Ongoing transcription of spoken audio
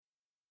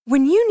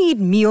When you need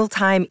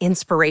mealtime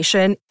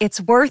inspiration,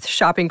 it's worth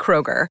shopping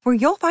Kroger, where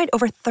you'll find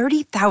over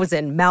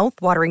 30,000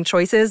 mouth-watering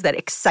choices that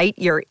excite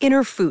your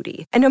inner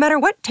foodie. And no matter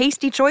what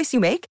tasty choice you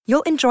make,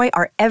 you'll enjoy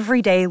our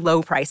everyday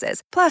low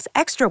prices, plus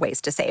extra ways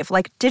to save,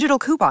 like digital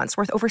coupons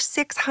worth over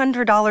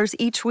 $600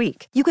 each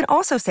week. You can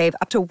also save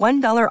up to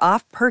 $1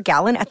 off per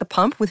gallon at the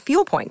pump with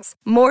fuel points.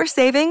 More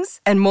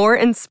savings and more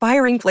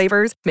inspiring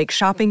flavors make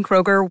shopping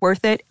Kroger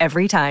worth it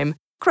every time.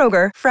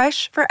 Kroger,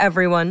 fresh for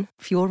everyone.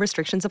 Fuel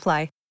restrictions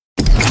apply.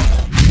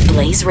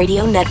 Blaze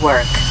Radio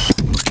Network.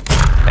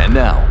 And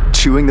now,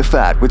 Chewing the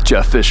Fat with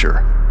Jeff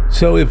Fisher.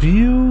 So if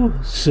you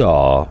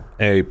saw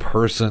a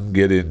person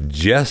get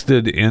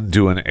ingested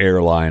into an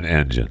airline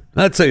engine,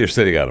 let's say you're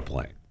sitting on a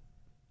plane,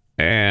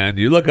 and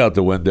you look out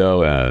the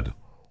window and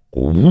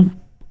whoop,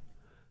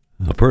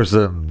 a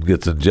person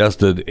gets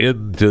ingested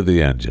into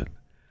the engine,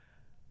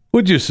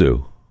 would you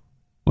sue?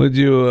 Would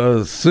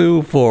you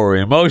sue for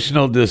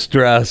emotional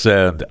distress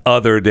and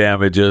other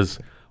damages?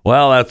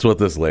 Well, that's what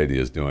this lady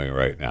is doing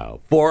right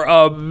now for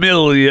 $1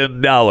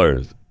 million.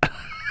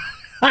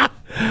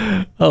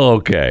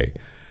 Okay.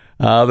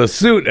 The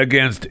suit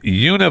against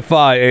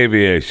Unify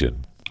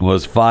Aviation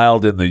was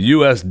filed in the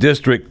U.S.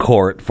 District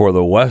Court for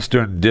the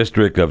Western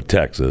District of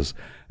Texas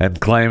and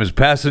claims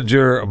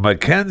passenger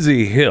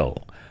Mackenzie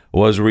Hill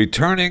was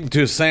returning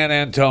to San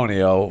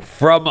Antonio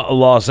from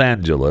Los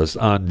Angeles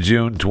on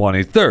June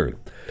 23rd.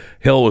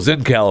 Hill was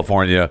in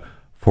California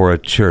for a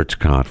church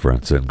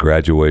conference and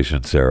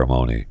graduation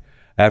ceremony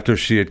after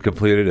she had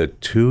completed a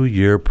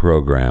 2-year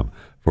program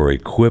for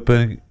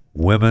equipping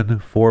women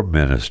for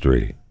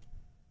ministry.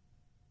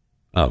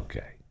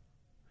 Okay.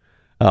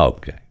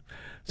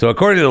 So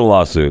according to the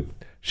lawsuit,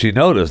 she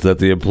noticed that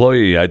the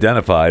employee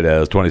identified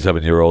as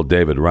 27-year-old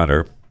David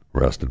Renner,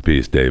 rest in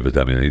peace, David.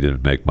 I mean, he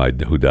didn't make my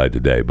Who Died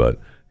Today, but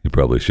he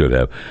probably should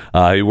have.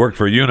 He worked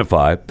for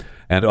Unify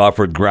and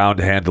offered ground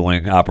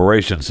handling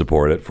operation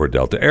support for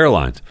Delta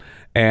Airlines.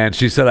 And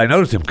she said, I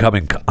noticed him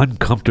coming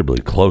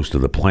uncomfortably close to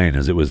the plane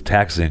as it was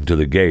taxiing to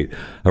the gate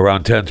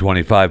around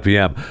 10:25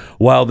 p.m.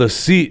 While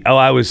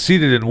I was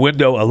seated in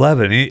window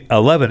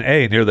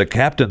 11A near the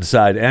captain's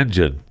side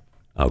engine.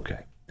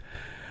 Okay.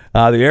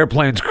 The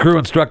airplane's crew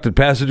instructed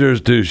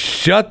passengers to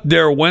shut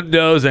their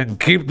windows and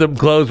keep them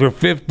closed for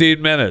 15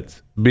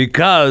 minutes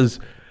because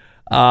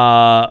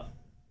Renner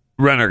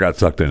got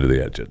sucked into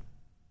the engine.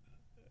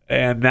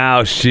 And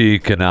now she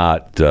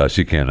cannot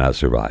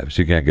survive.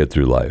 She can't get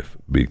through life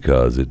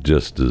because it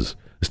just it's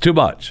too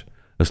much.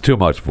 It's too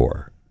much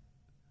for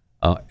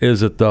her.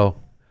 Is it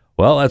though?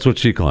 Well, that's what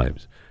she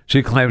claims.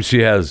 She claims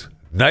she has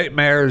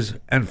nightmares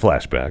and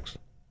flashbacks,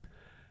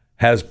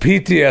 has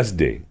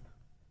PTSD,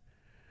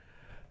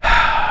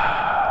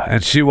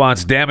 and she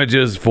wants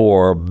damages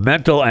for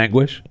mental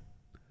anguish,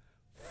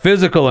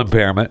 physical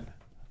impairment.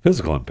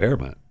 Physical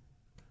impairment?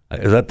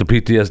 Is that the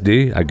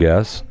PTSD? I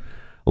guess.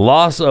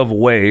 Loss of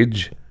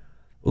wage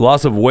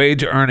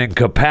earning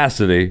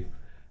capacity,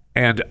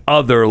 and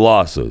other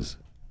losses.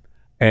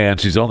 And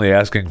she's only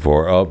asking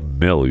for $1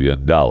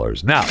 million.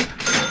 Now,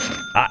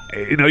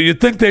 you'd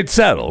think they'd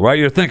settle, right?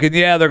 You're thinking,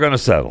 yeah, they're going to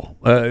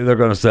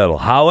settle.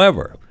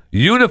 However,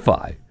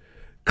 Unify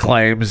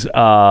claims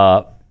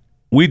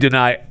we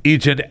deny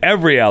each and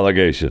every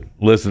allegation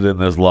listed in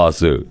this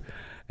lawsuit.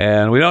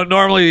 And we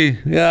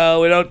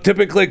don't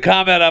typically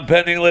comment on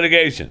pending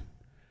litigation.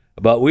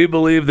 But we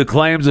believe the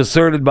claims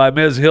asserted by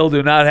Ms. Hill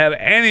do not have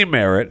any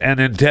merit and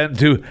intend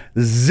to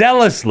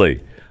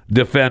zealously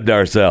defend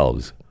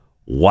ourselves.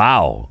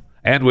 Wow.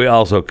 And we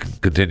also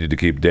continue to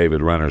keep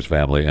David Renner's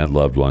family and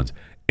loved ones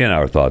in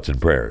our thoughts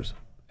and prayers,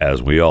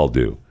 as we all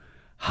do.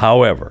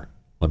 However,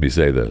 let me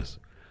say this.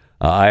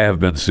 I have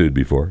been sued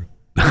before.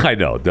 I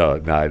know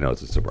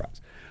it's a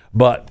surprise.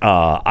 But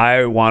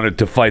I wanted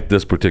to fight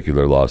this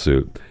particular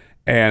lawsuit.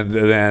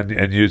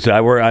 And you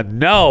said,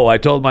 no, I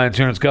told my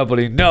insurance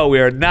company, no, we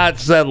are not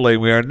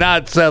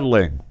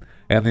settling.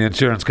 And the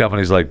insurance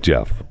company's like,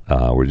 Jeff,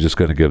 we're just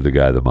going to give the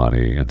guy the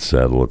money and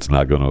settle. It's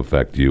not going to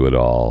affect you at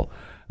all.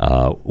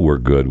 We're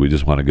good. We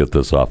just want to get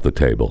this off the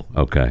table.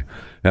 Okay.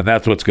 And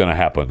that's what's going to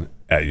happen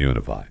at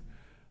Unify.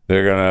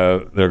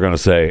 They're gonna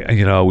say,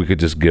 we could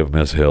just give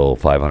Miss Hill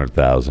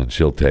 $500,000.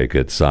 She'll take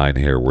it. Sign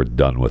here. We're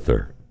done with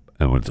her.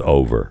 And it's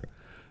over.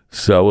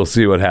 So we'll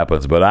see what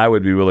happens. But I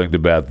would be willing to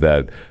bet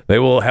that they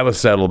will have a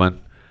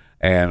settlement,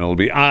 and it'll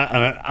be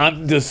an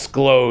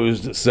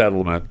undisclosed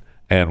settlement,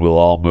 and we'll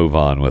all move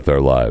on with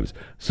our lives.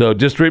 So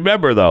just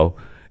remember, though,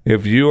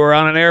 if you are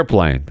on an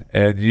airplane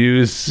and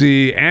you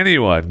see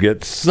anyone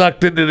get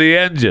sucked into the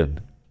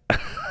engine,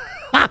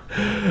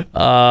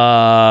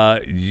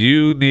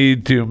 you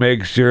need to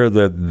make sure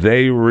that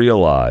they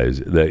realize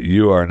that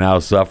you are now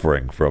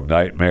suffering from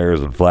nightmares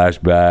and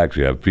flashbacks.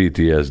 You have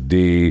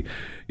PTSD.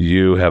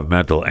 You have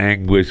mental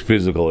anguish,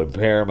 physical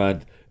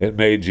impairment. It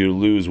made you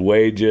lose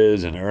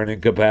wages and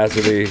earning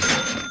capacity.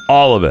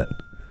 All of it.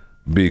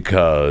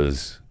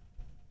 Because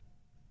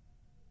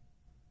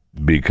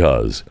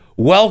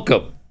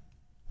welcome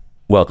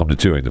to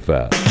Chewing the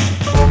Fat.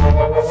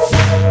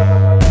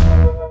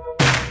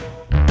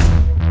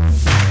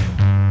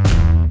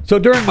 So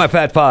during my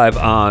Fat Five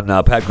on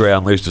Pat Gray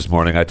Unleashed this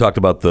morning, I talked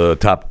about the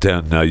top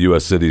 10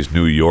 U.S. cities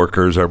New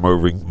Yorkers are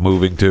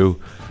moving to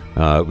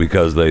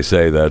because they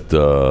say that,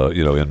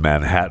 in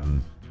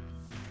Manhattan,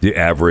 the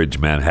average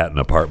Manhattan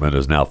apartment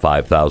is now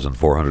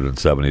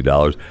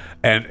 $5,470.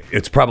 And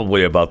it's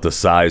probably about the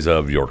size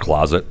of your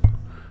closet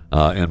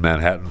in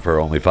Manhattan for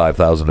only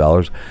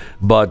 $5,000.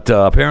 But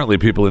apparently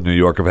people in New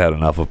York have had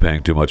enough of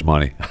paying too much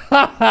money.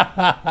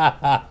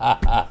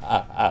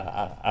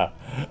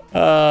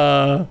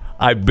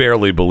 I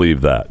barely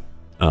believe that.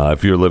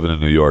 If you're living in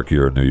New York,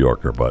 you're a New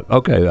Yorker. But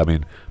okay, I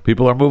mean,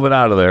 people are moving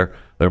out of there.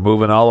 They're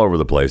moving all over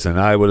the place. And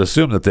I would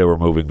assume that they were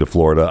moving to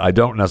Florida. I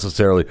don't want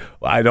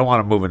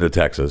to move into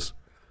Texas.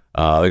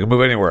 They can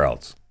move anywhere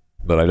else,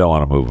 but I don't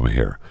want to move them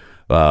here.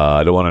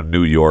 I don't want to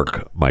New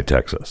York my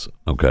Texas.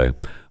 Okay.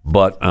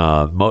 But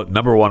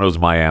number one was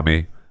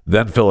Miami,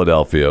 then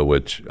Philadelphia,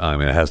 which, I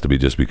mean, it has to be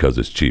just because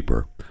it's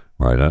cheaper.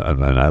 Right,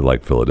 and I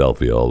like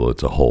Philadelphia, although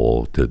it's a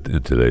hole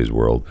in today's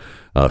world.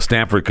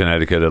 Stamford,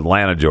 Connecticut,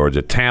 Atlanta,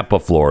 Georgia, Tampa,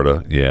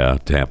 Florida. Yeah,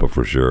 Tampa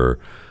for sure.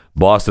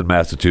 Boston,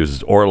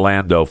 Massachusetts,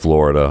 Orlando,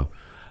 Florida.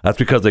 That's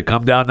because they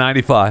come down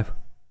 95,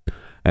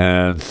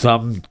 and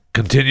some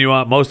continue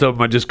on. Most of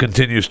them just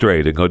continue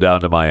straight and go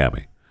down to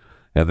Miami,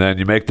 and then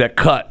you make that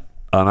cut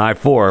on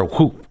I-4,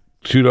 whoop,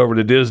 shoot over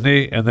to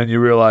Disney, and then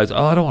you realize,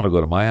 I don't want to go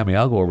to Miami.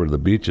 I'll go over to the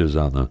beaches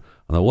on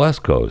the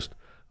West Coast.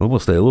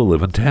 We'll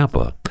live in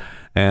Tampa.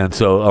 And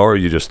so, or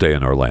you just stay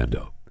in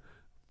Orlando,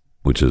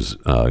 which is,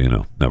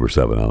 number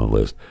 7 on the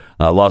list.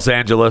 Los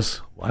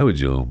Angeles. Why would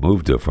you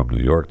move from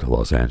New York to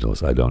Los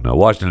Angeles? I don't know.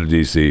 Washington,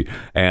 D.C.,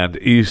 and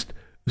East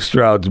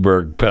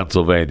Stroudsburg,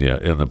 Pennsylvania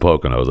in the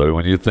Poconos. I mean,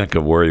 when you think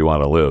of where you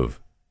want to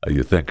live,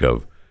 you think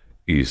of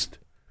East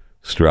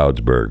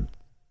Stroudsburg,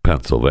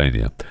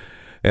 Pennsylvania.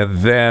 And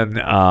then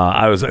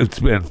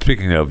and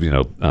speaking of,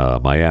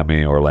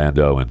 Miami,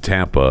 Orlando, and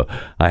Tampa,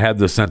 I had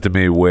this sent to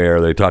me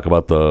where they talk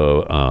about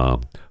the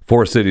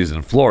 4 cities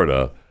in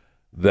Florida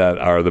that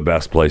are the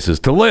best places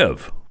to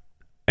live.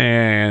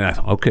 And I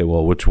thought, okay,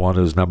 well, which one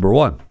is number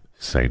 1?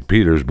 St.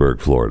 Petersburg,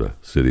 Florida,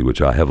 city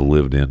which I have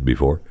lived in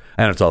before.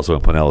 And it's also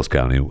in Pinellas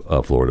County,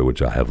 Florida,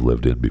 which I have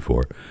lived in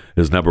before,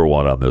 is number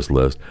 1 on this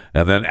list.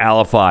 And then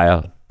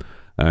Alafaya.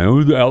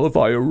 And the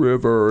Alafaya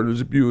River, it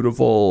is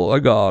beautiful. I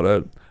got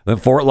it. Then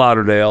Fort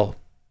Lauderdale,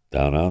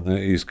 down on the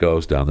East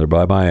Coast, down there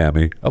by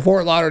Miami.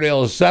 Fort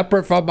Lauderdale is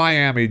separate from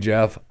Miami,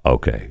 Jeff.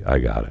 Okay, I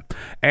got it.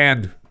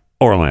 And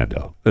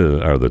Orlando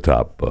are the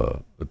top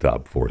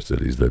 4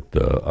 cities that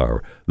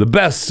are the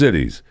best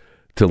cities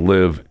to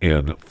live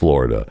in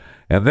Florida.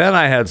 And then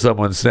I had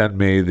someone send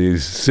me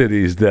these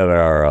cities that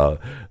are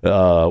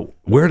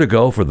where to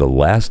go for the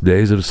last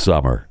days of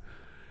summer.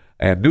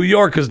 And New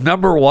York is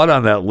number 1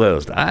 on that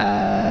list.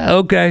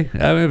 Okay.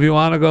 I mean, if you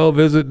want to go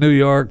visit New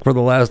York for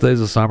the last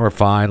days of summer,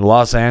 fine.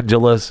 Los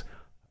Angeles,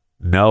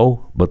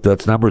 no, but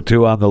that's number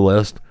 2 on the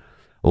list.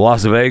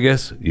 Las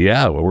Vegas,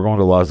 yeah, we're going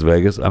to Las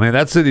Vegas. I mean,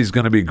 that city's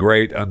going to be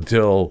great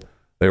until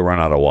they run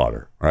out of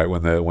water, right?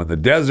 When the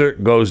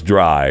desert goes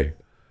dry,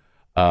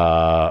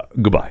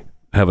 goodbye.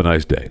 Have a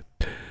nice day.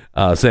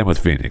 Same with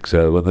Phoenix.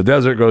 When the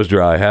desert goes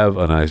dry, have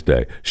a nice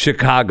day.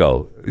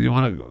 Chicago, you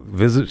want to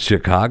visit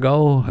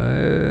Chicago?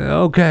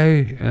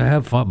 Okay,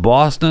 have fun.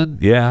 Boston,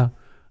 yeah,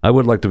 I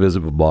would like to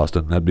visit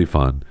Boston. That'd be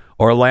fun.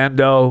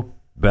 Orlando,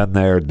 been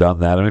there, done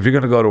that. I mean, if you're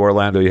going to go to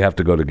Orlando, you have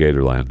to go to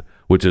Gatorland,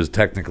 which is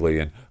technically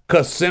in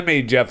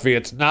Kissimmee, Jeffy.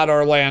 It's not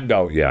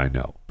Orlando. Yeah, I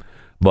know.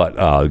 But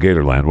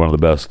Gatorland, one of the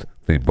best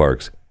theme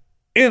parks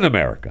in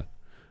America.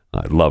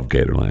 I love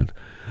Gatorland.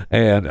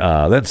 And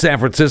then San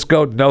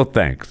Francisco, no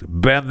thanks.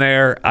 Been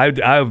there.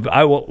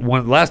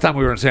 When last time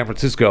we were in San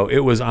Francisco, it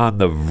was on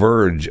the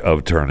verge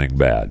of turning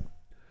bad.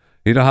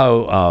 You know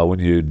how when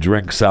you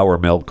drink sour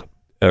milk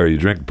or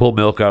pull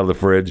milk out of the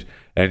fridge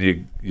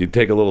and you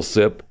take a little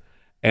sip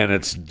and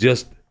it's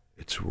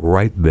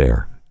right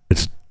there.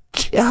 It's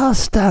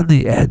just on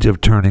the edge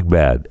of turning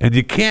bad. And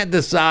you can't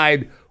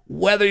decide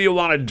whether you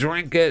want to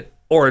drink it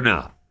or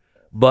not.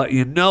 But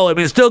I mean,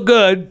 it's still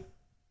good,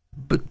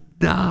 but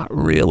not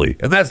really.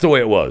 And that's the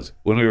way it was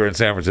when we were in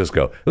San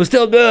Francisco. It was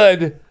still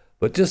good,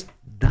 but just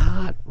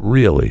not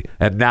really.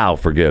 And now,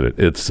 forget it.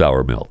 It's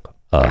sour milk,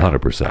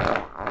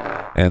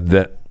 100%.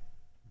 And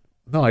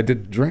no, I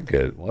didn't drink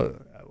it. Well,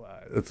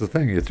 that's the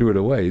thing. You threw it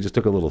away. You just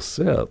took a little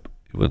sip.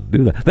 You wouldn't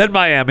do that. Then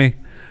Miami.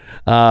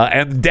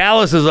 And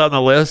Dallas is on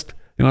the list.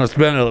 You want to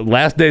spend the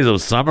last days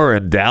of summer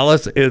in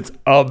Dallas? It's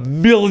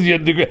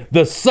 1,000,000 degrees.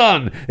 The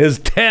sun is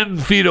 10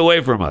 feet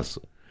away from us.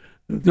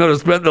 You want to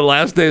spend the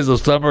last days of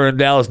summer in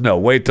Dallas? No,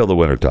 wait till the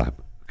wintertime.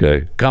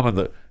 Okay, come in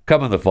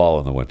the fall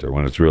and the winter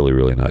when it's really,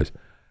 really nice.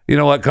 You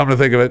know what? Come to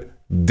think of it,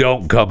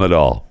 don't come at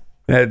all.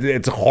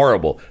 It's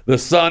horrible. The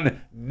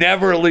sun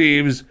never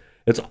leaves.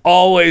 It's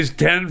always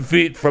 10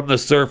 feet from the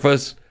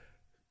surface.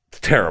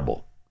 It's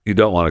terrible. You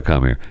don't want to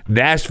come here.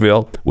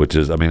 Nashville, which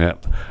is,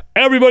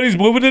 everybody's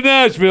moving to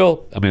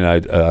Nashville. I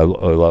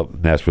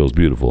love Nashville's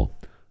beautiful,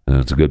 and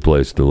it's a good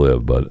place to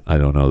live, but I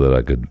don't know that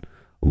I could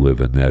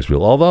live in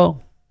Nashville.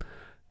 Although,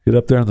 get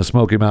up there in the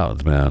Smoky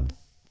Mountains, man.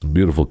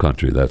 Beautiful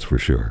country, that's for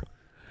sure.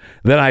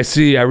 Then I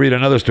read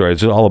another story.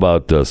 It's all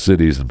about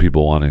cities and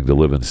people wanting to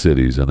live in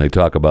cities, and they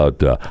talk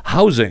about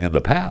housing in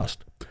the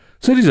past.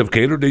 Cities have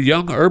catered to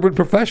young urban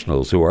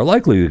professionals who are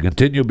likely to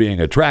continue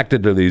being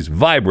attracted to these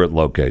vibrant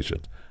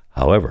locations.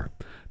 However,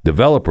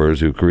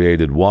 developers who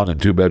created 1- and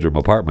 2-bedroom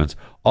apartments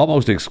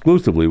almost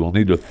exclusively will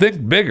need to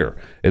think bigger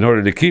in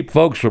order to keep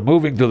folks from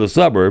moving to the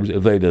suburbs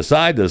if they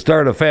decide to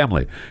start a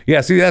family. Yeah,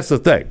 see, that's the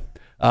thing.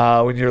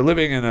 When you're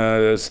living in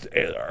an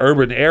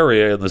urban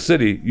area in the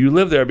city, you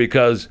live there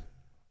because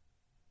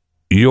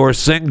you're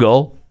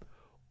single,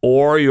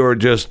 or you're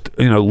just,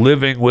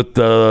 living with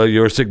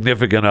your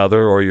significant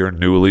other, or you're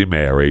newly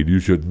married. You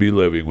shouldn't be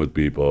living with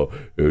people.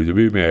 You should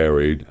be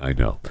married. I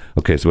know.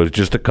 Okay, so it's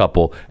just a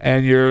couple,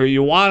 and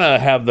you want to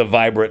have the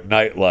vibrant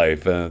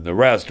nightlife and the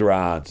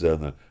restaurants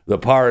and the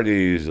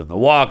parties and the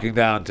walking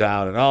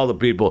downtown and all the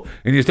people,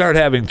 and you start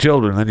having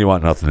children, then you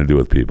want nothing to do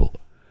with people.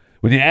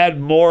 When you add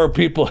more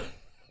people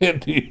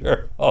into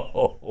your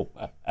home,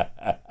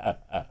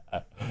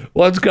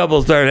 once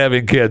couples start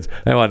having kids,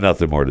 they want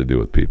nothing more to do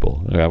with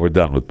people. We're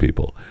done with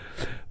people.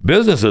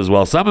 Businesses,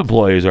 while some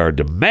employees are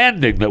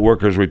demanding that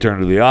workers return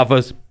to the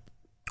office,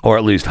 or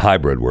at least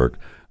hybrid work,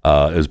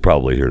 is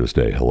probably here to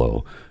stay.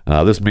 Hello.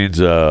 This means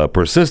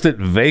persistent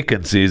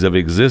vacancies of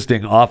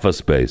existing office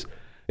space.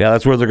 Yeah,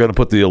 that's where they're going to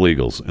put the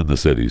illegals in the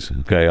cities.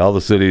 Okay, all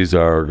the cities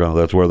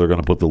that's where they're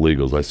going to put the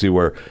illegals. I see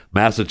where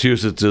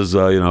Massachusetts is,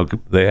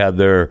 they had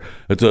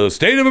it's a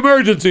state of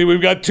emergency.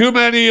 We've got too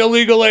many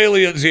illegal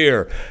aliens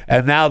here.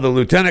 And now the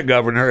lieutenant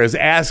governor is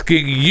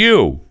asking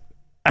you,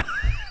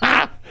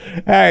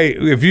 hey,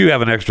 if you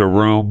have an extra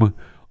room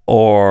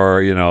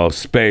or,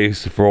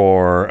 space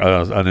for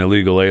an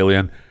illegal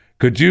alien,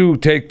 could you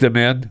take them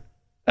in?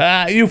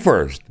 You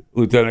first,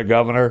 Lieutenant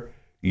Governor.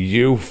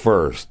 You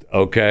first,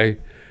 okay?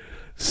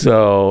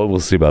 So we'll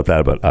see about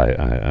that, but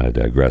I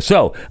digress.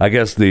 So I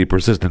guess the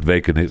persistent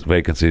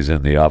vacancies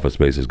in the office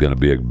space is going to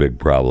be a big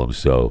problem.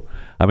 So,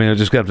 I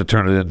just have to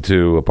turn it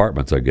into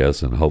apartments, I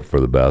guess, and hope for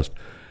the best.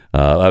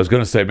 I was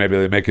going to say maybe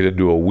they make it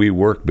into a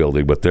WeWork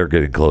building, but they're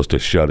getting close to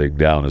shutting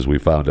down, as we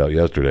found out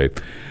yesterday.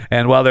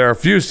 And while there are a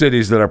few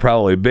cities that are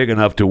probably big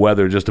enough to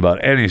weather just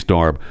about any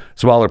storm,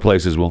 smaller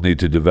places will need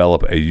to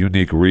develop a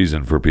unique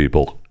reason for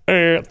people.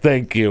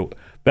 Thank you.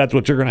 That's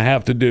what you're going to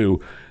have to do.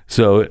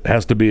 So it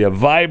has to be a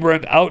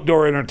vibrant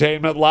outdoor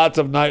entertainment, lots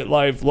of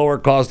nightlife, lower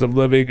cost of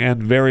living,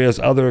 and various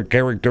other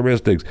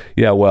characteristics.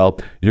 Yeah, well,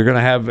 you're going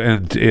to have,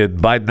 in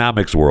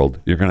Bidenomics world,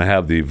 you're going to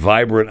have the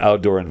vibrant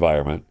outdoor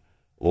environment,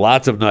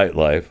 lots of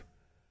nightlife.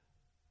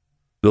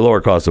 The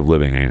lower cost of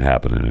living ain't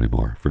happening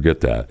anymore. Forget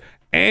that.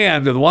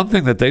 And the one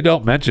thing that they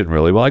don't mention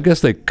really, well, I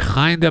guess they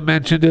kind of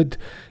mentioned it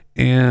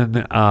in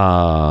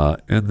the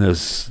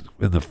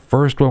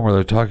first one where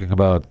they're talking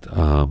about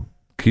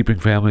keeping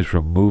families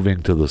from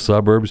moving to the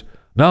suburbs.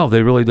 No,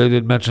 they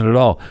didn't mention it at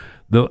all.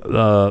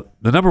 The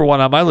number one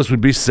on my list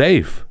would be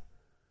safe.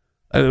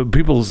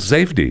 People's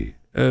safety.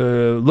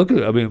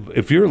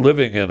 If you're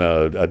living in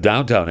a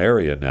downtown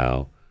area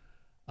now,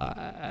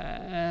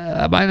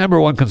 my number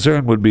one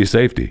concern would be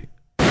safety.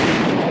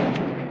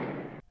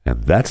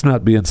 And that's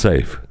not being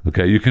safe.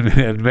 Okay, you can,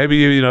 and maybe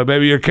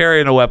you're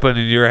carrying a weapon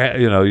and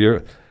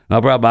you're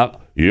no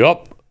problem.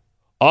 Yep,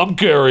 I'm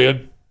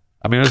carrying.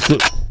 It's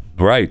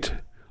right.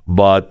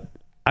 But,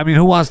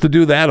 who wants to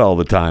do that all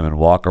the time and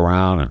walk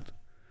around? And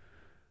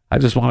I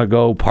just want to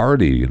go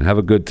party and have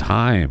a good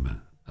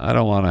time. I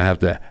don't want to have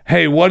to,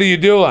 hey, what are you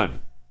doing?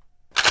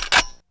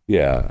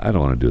 Yeah, I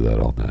don't want to do that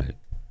all night.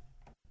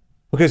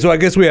 Okay, so I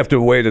guess we have to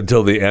wait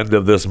until the end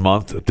of this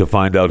month to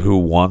find out who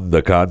won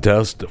the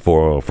contest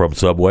from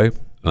Subway.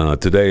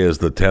 Today is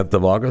the 10th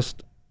of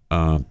August,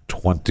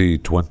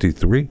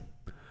 2023.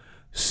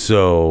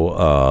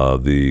 So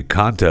the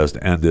contest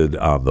ended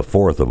on the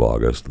 4th of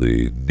August,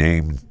 the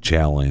name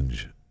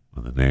challenge.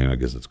 I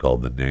guess it's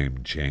called the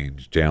name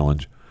change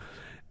challenge.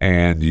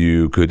 And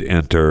you could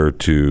enter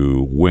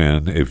to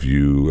win if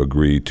you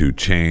agree to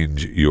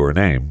change your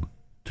name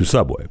to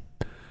Subway.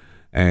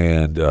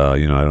 And, I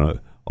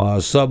don't know,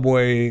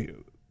 Subway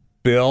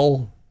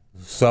Bill,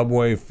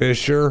 Subway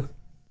Fisher.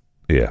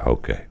 Yeah,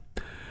 okay.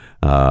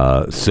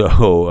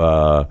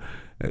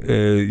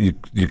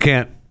 You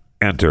can't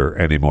enter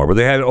anymore, but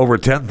they had over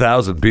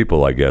 10,000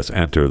 people, I guess,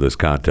 enter this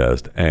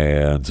contest,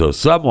 and so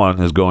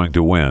someone is going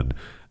to win,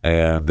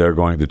 and they're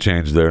going to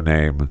change their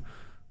name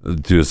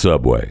to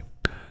Subway,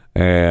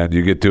 and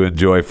you get to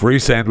enjoy free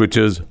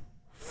sandwiches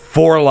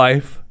for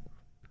life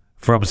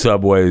from the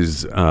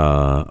Subways,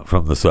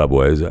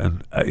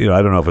 and I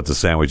don't know if it's a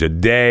sandwich a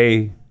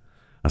day,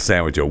 a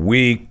sandwich a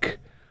week.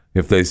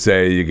 If they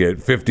say you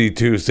get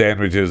 52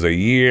 sandwiches a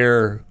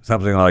year,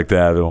 something like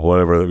that, or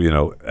whatever,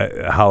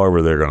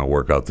 however they're going to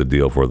work out the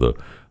deal for the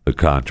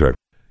contract.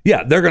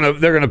 Yeah, they're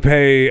gonna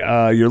pay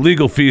your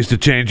legal fees to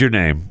change your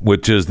name,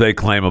 which is, they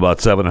claim, about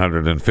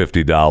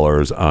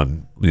 $750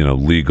 on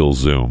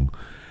LegalZoom,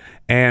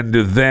 and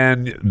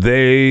then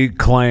they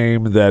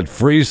claim that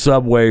free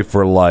Subway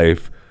for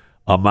life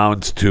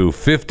amounts to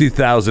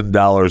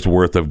 $50,000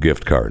 worth of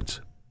gift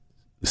cards.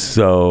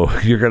 So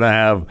you're gonna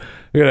have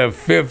You're going to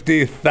have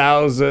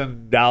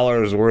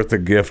 $50,000 worth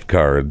of gift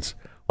cards.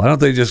 Why don't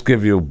they just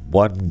give you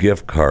one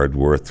gift card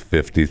worth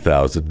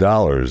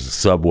 $50,000?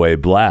 Subway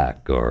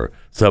Black or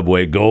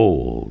Subway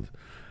Gold.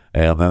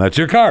 And then that's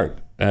your card.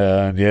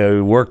 And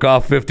you work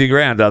off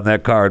 $50,000 on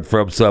that card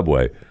from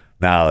Subway.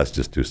 Nah, that's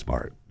just too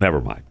smart.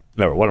 Never mind.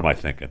 What am I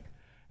thinking?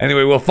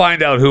 Anyway, we'll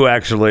find out who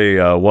actually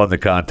won the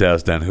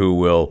contest and who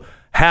will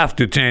have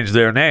to change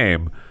their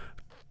name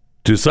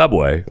to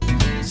Subway.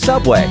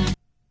 Subway.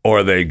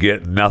 Or they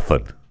get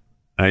nothing.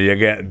 You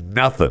get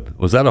nothing.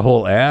 Was that a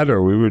whole ad,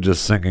 or we were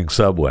just singing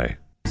Subway?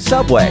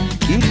 Subway.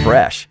 Eat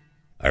fresh.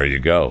 There you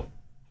go.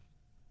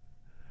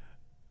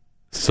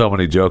 So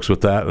many jokes with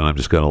that, and I'm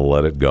just going to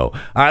let it go. All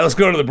right, let's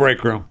go to the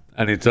break room.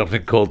 I need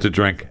something cold to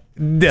drink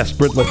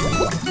desperately.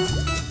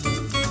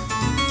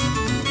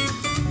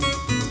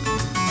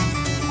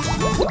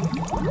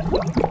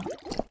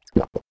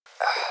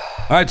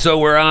 All right, so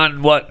we're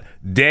on,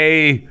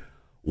 day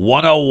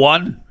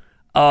 101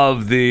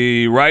 of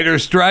the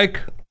writer's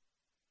strike?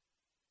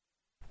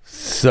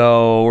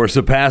 So we're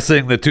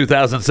surpassing the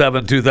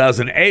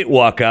 2007-2008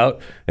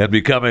 walkout and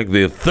becoming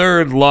the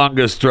third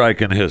longest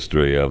strike in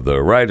history of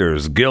the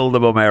Writers Guild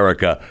of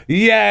America.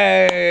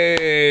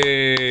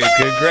 Yay!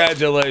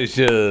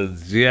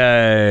 Congratulations!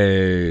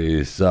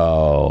 Yay!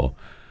 So,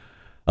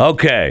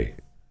 okay.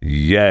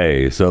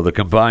 Yay. So the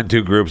combined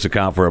two groups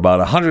account for about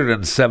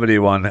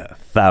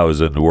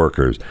 171,000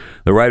 workers.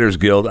 The Writers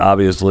Guild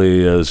obviously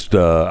is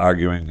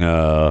arguing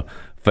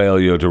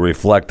failure to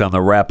reflect on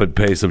the rapid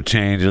pace of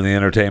change in the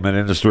entertainment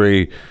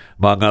industry.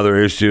 Among other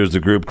issues,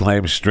 the group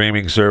claims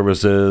streaming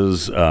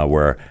services,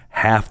 where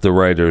half the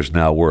writers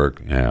now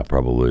work,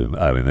 probably,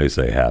 I mean, they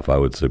say half. I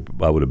would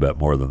have bet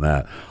more than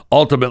that,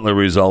 ultimately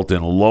result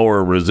in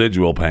lower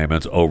residual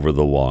payments over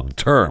the long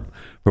term.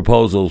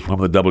 Proposals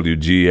from the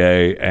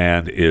WGA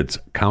and its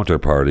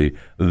counterparty,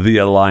 the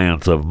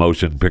Alliance of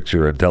Motion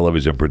Picture and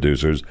Television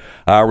Producers,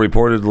 are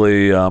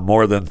reportedly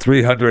more than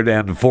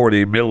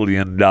 $340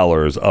 million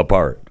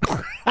apart.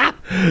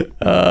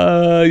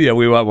 Yeah,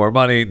 we want more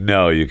money.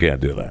 No, you can't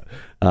do that.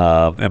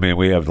 I mean,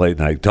 we have late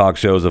night talk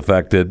shows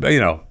affected.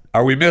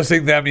 Are we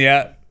missing them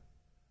yet?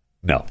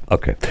 No.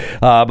 Okay.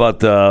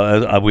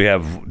 But we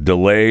have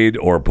delayed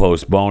or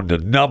postponed a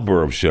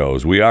number of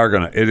shows.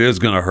 It is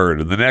going to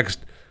hurt in the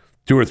next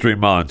 2 or 3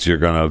 months. You're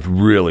going to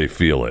really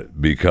feel it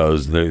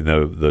because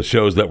the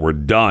shows that were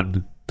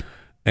done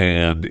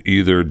and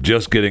either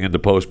just getting into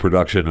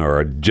post-production or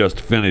are just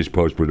finished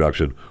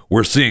post-production,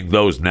 we're seeing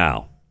those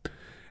now.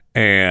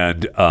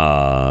 And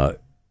so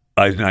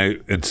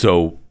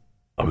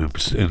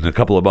in a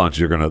couple of months,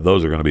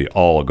 those are going to be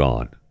all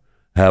gone.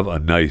 Have a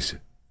nice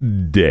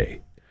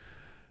day.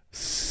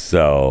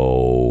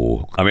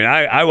 So,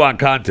 I want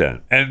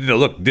content. And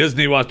look,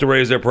 Disney wants to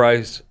raise their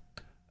price.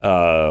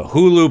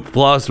 Hulu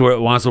Plus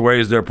wants to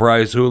raise their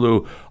price.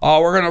 Hulu,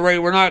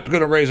 we're not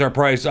going to raise our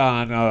price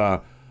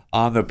on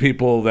the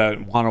people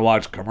that want to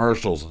watch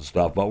commercials and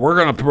stuff, but we're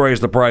going to raise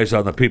the price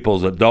on the people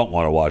that don't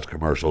want to watch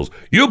commercials.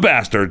 You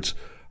bastards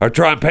are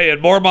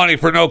paying more money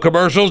for no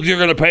commercials. You're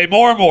going to pay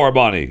more and more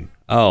money.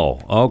 Oh,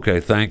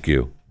 okay. Thank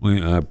you.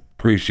 I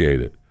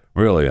appreciate it.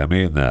 Really, I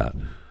mean that.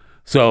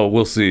 So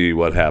we'll see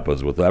what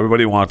happens with that.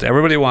 Everybody wants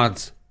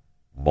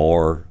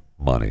more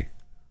money.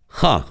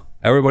 Huh.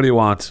 Everybody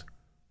wants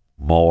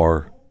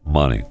more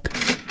money.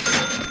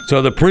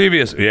 So the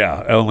previous,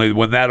 only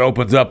when that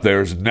opens up,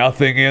 there's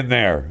nothing in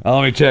there.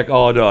 Let me check.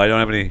 Oh no, I don't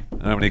have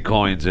any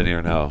coins in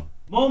here now.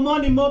 More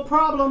money, more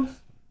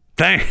problems.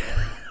 We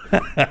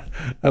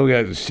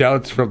got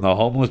shouts from the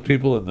homeless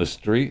people in the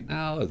street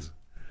now. It's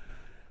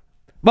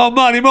more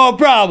money, more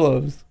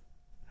problems.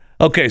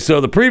 Okay, so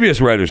the previous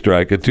writer's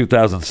strike in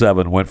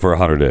 2007 went for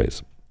 100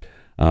 days,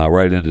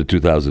 right into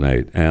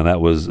 2008, and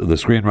that was the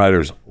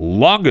screenwriters'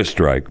 longest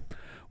strike.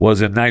 Was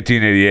in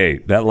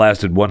 1988. That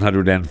lasted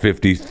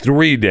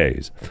 153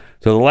 days.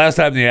 So the last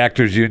time the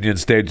Actors Union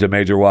staged a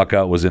major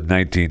walkout was in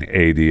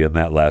 1980, and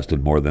that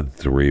lasted more than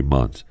 3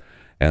 months.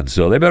 And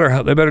so they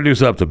better do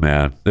something,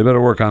 man. They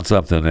better work on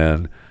something.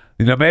 And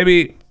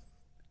maybe,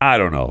 I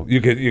don't know. You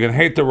can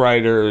hate the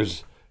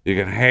writers, you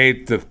can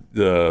hate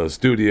the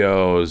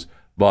studios,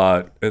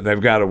 but they've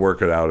got to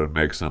work it out and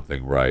make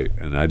something right.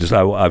 And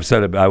I've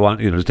said it. I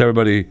want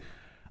everybody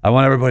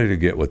to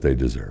get what they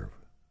deserve.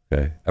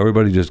 Okay,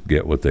 everybody just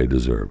get what they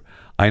deserve.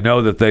 I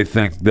know that they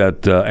think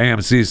that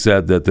AMC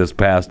said that this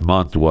past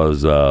month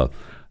was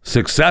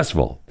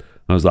successful.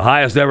 It was the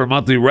highest ever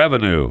monthly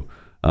revenue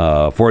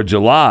for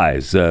July,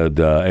 said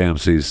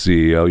AMC's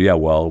CEO. Yeah,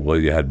 well,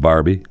 you had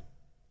Barbie,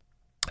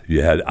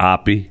 you had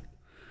Oppie,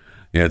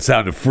 you had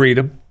Sound of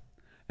Freedom,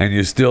 and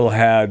you still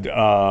had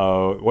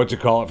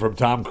from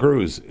Tom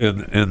Cruise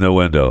in the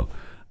window.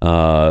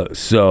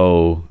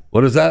 So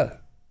what is that?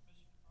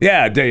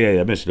 Yeah,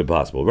 Mission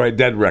Impossible, right?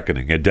 Dead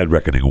Reckoning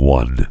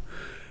 1.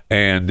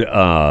 And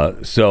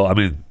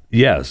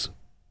yes.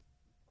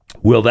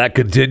 Will that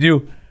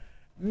continue?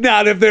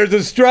 Not if there's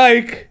a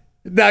strike.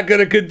 Not going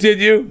to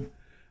continue.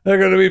 They're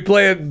going to be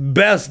playing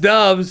best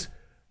ofs.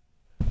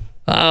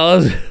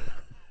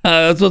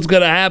 That's what's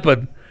going to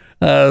happen.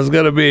 It's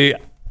going to be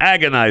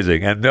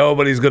agonizing, and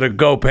nobody's going to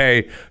go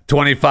pay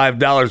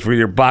 $25 for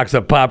your box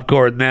of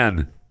popcorn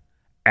then,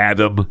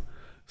 Adam.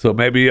 So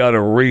maybe you ought to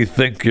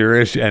rethink your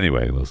issue.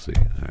 Anyway, we'll see.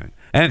 All right.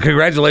 And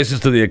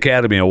congratulations to the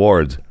Academy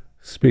Awards.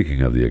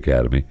 Speaking of the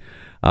Academy,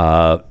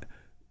 the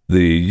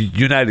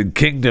United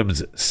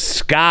Kingdom's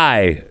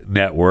Sky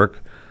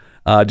Network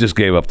just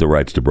gave up the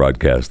rights to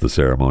broadcast the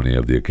ceremony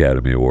of the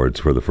Academy Awards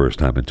for the first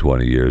time in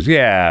 20 years.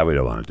 Yeah, we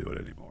don't want to do it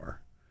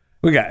anymore.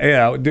 We got,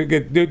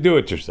 do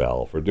it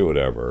yourself or do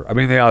whatever. I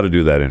mean, they ought to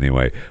do that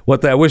anyway.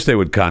 I wish they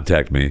would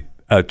contact me,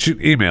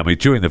 email me,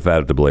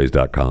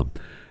 chewingthefat@theblaze.com,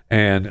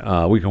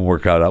 and we can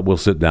work out. We'll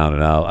sit down,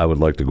 and I would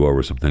like to go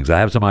over some things. I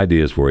have some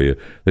ideas for you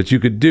that you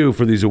could do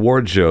for these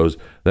award shows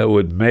that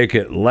would make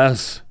it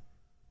less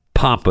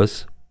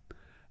pompous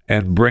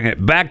and bring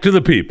it back to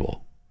the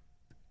people.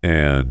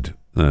 And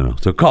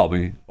so call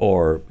me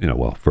or,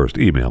 first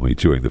email me,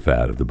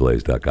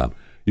 chewingthefat@theblaze.com.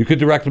 You can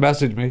direct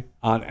message me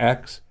on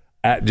X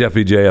at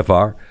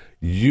JeffyJFR.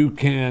 You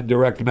can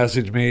direct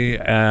message me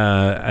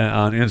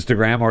on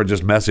Instagram or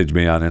just message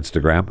me on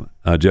Instagram,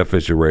 Jeff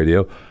Fisher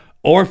Radio,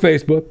 or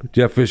Facebook,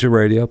 Jeff Fisher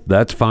Radio.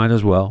 That's fine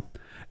as well.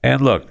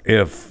 And look,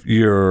 if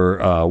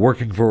you're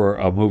working for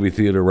a movie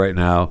theater right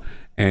now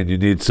and you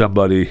need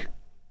somebody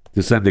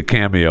to send a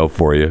cameo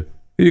for you,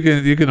 you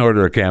can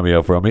order a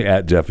cameo from me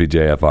at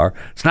JeffyJFR.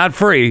 It's not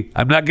free.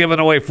 I'm not giving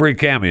away free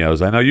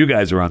cameos. I know you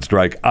guys are on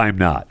strike. I'm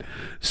not.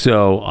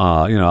 So,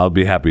 I'll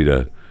be happy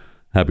to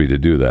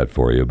do that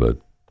for you, but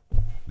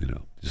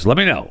just let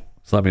me know.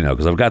 Just let me know,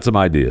 because I've got some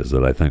ideas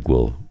that I think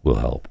will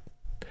help.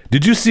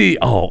 Did you see?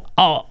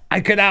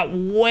 I cannot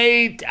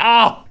wait.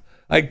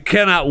 I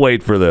cannot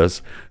wait for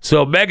this.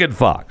 So Megan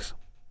Fox,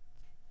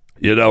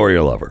 you know her,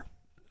 you love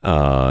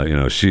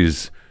her.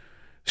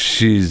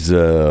 She's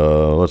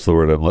what's the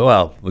word I'm looking?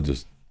 Well,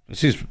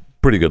 she's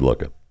pretty good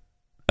looking.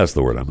 That's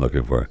the word I'm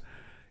looking for.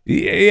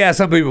 Yeah,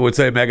 some people would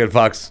say Megan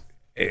Fox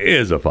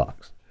is a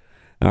fox.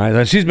 All right,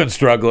 and she's been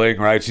struggling,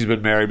 right? She's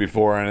been married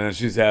before, and then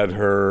she's had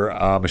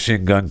her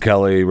Machine Gun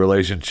Kelly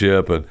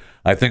relationship, and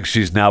I think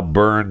she's now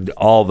burned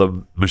all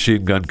the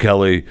Machine Gun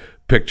Kelly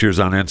pictures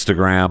on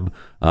Instagram.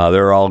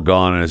 They're all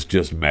gone, and it's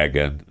just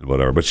Megan,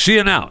 whatever. But she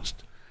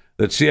announced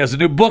that she has a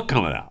new book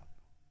coming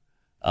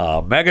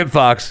out. Megan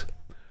Fox,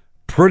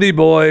 Pretty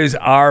Boys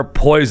Are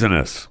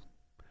Poisonous,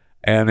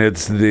 and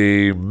it's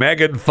the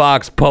Megan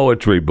Fox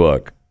poetry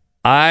book.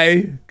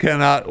 I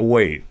cannot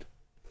wait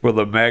for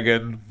the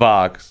Megan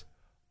Fox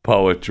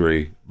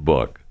poetry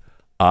book.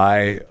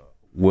 I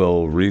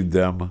will read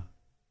them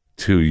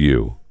to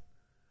you.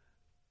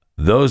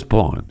 Those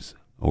poems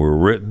were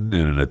written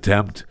in an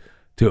attempt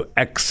to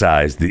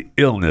excise the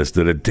illness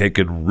that had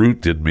taken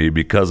root in me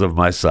because of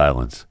my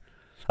silence.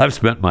 I've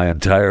spent my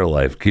entire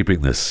life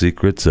keeping the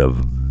secrets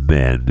of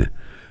men.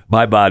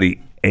 My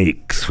body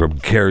aches from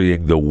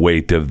carrying the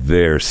weight of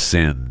their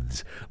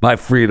sins. My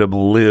freedom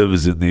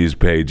lives in these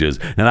pages,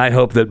 and I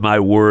hope that my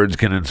words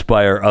can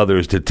inspire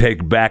others to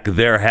take back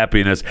their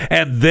happiness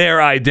and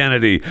their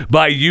identity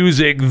by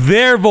using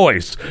their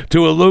voice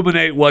to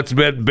illuminate what's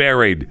been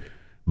buried,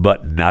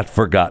 but not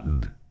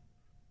forgotten,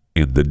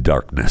 in the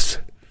darkness.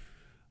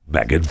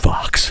 Megan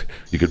Fox.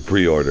 You can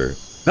pre-order.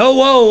 No,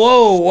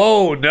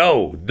 whoa,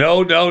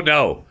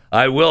 no.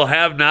 I will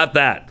have not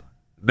that.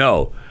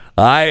 No.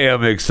 I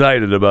am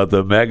excited about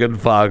the Megan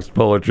Fox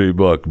poetry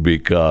book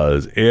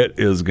because it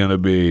is going to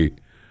be...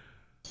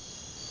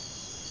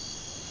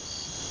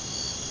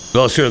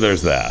 Well, sure,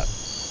 there's that.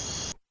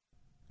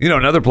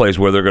 Another place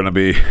where you're going to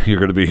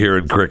be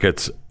hearing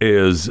crickets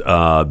is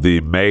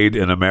the Made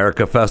in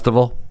America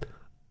Festival.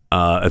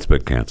 It's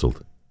been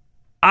canceled.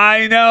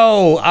 I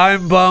know.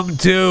 I'm bummed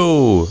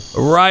too.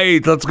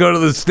 Right. Let's go to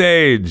the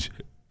stage.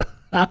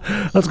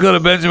 Let's go to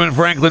Benjamin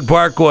Franklin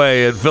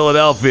Parkway in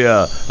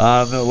Philadelphia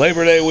on the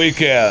Labor Day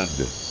weekend.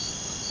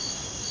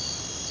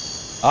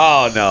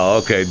 Oh, no.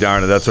 Okay,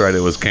 darn it. That's right.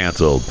 It was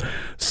canceled.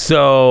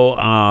 So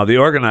the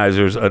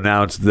organizers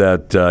announced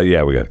that,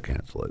 we got to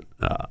cancel it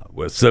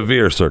with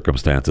severe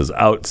circumstances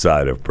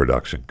outside of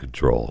production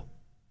control.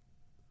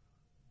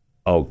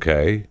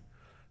 Okay.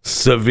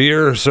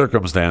 Severe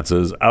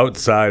circumstances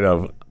outside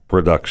of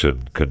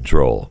production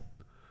control.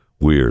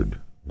 Weird.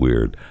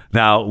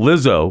 Now,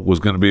 Lizzo was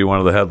going to be one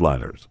of the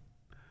headliners.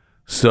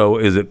 So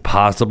is it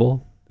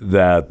possible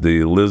that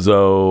the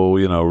Lizzo,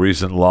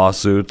 recent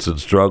lawsuits and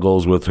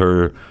struggles with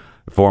her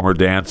former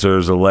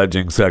dancers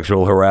alleging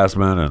sexual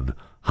harassment and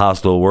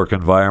hostile work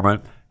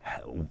environment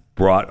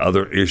brought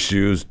other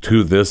issues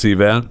to this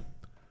event?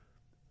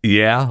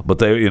 Yeah, but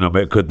they,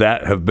 could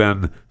that have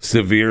been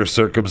severe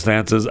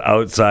circumstances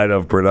outside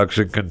of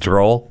production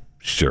control?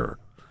 Sure.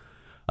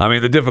 I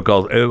mean,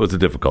 it was a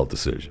difficult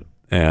decision.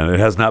 And it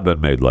has not been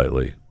made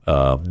lightly,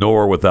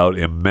 nor without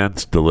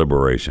immense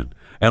deliberation.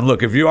 And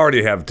look, if you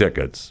already have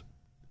tickets,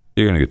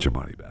 you're going to get your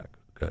money back.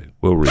 Okay,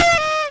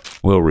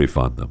 we'll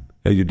refund them.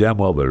 Hey, you damn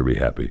well better be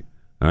happy.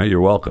 All right,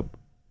 you're welcome.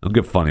 Don't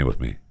get funny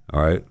with me.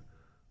 All right,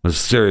 it's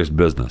serious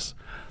business.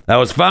 That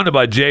was founded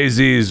by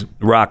Jay-Z's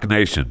Rock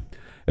Nation.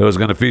 It was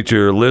going to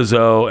feature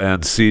Lizzo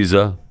and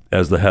SZA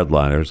as the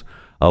headliners,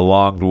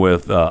 along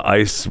with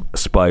Ice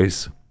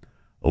Spice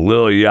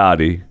Lil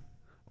Yachty,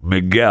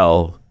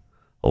 Miguel,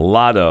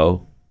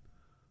 Lotto,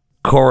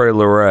 Corey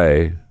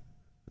LeRae,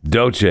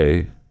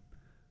 Doce,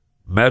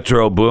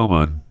 Metro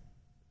Boomin,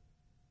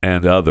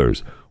 and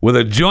others, with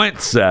a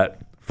joint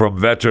set from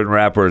veteran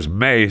rappers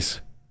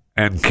Mace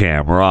and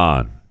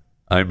Cam'ron.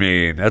 I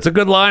mean, that's a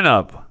good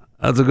lineup.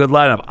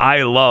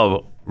 I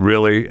love,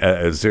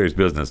 really, serious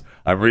business.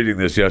 I'm reading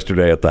this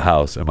yesterday at the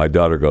house, and my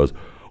daughter goes,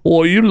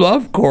 "Well, you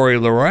love Corey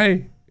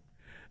LeRae."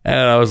 And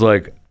I was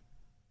like,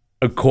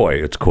 Coy.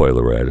 It's Coy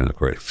LeRae. I didn't know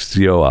Coy.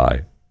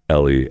 CoiLeray.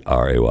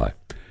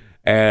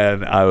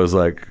 And I was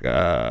like,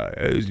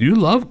 you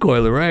love Coy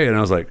LeRae? And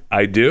I was like,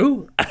 I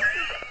do?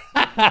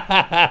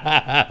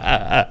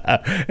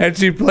 And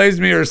she plays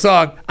me her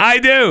song. I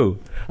do.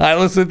 I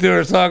listen to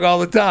her song all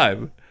the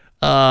time.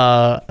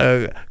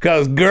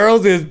 Because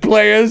girls is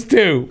players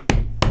too.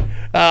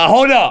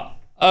 Hold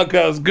up.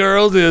 Because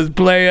girls is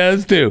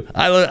players too.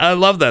 I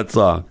love that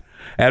song.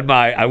 And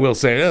I will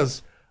say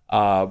this,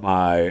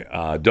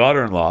 my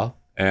daughter-in-law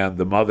and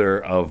the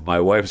mother of my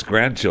wife's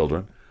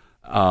grandchildren,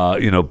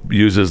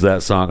 uses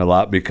that song a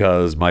lot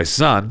because my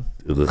son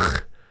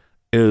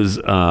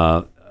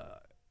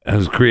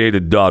has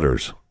created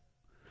daughters.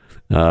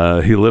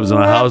 He lives in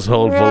a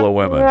household full of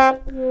women.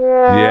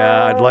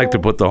 Yeah, I'd like to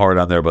put the heart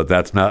on there, but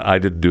that's not. I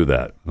didn't do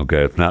that.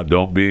 Okay, it's not.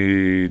 Don't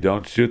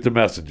shoot the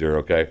messenger.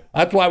 Okay,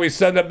 that's why we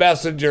send a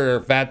messenger,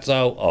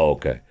 fatso. Oh,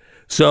 okay.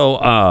 So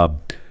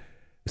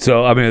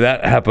I mean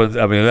that happens.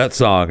 I mean that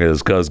song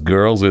is because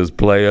girls is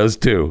players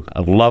too.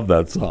 I love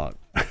that song,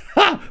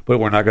 but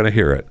we're not going to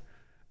hear it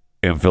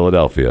in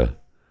Philadelphia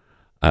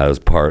as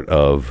part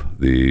of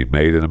the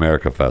Made in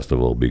America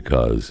Festival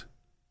because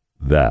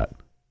that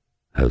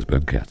has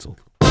been canceled.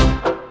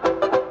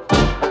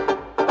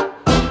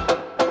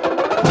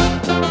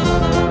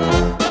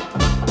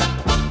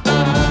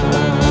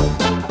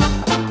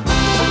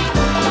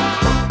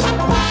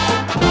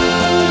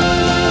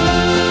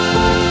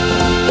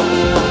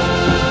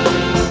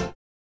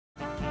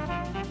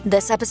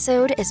 This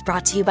episode is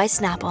brought to you by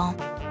Snapple.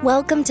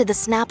 Welcome to the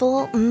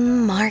Snapple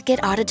Market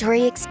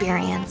Auditory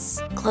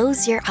Experience.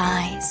 Close your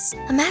eyes.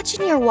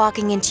 Imagine you're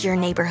walking into your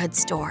neighborhood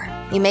store.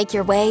 You make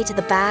your way to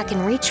the back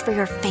and reach for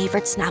your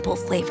favorite Snapple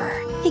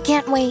flavor. You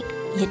can't wait.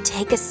 You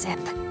take a sip.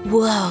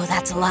 Whoa,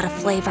 that's a lot of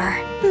flavor.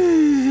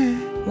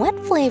 What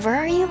flavor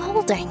are you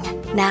holding?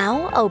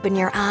 Now open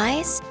your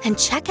eyes and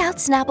check out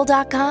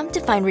Snapple.com to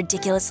find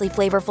ridiculously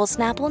flavorful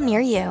Snapple near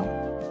you.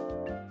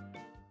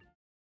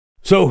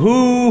 So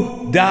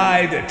who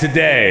died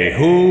today?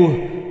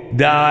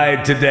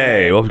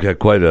 Well, we've got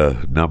quite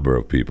a number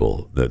of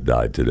people that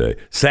died today.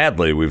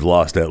 Sadly, we've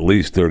lost at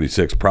least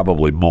 36,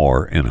 probably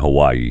more, in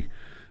Hawaii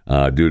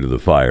due to the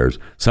fires.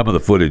 Some of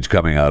the footage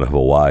coming out of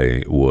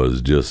Hawaii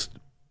was just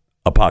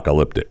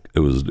apocalyptic.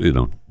 It was,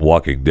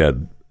 Walking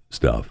Dead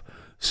stuff.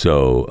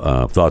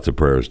 So thoughts and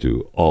prayers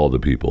to all the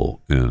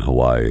people in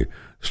Hawaii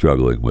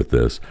struggling with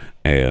this.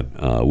 And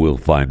we'll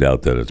find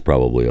out that it's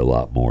probably a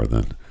lot more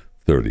than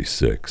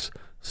 36.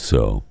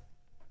 So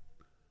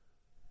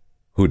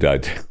who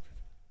died?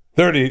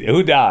 30.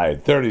 Who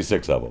died?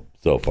 36 of them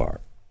so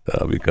far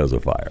because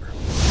of fire.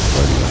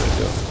 What are you going to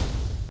do?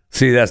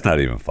 See, that's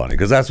not even funny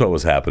because that's what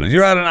was happening.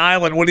 You're on an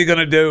island. What are you going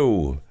to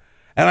do?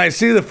 And I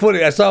see the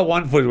footage. I saw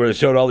one footage where it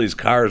showed all these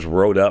cars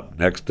rode up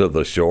next to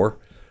the shore.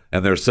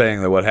 And they're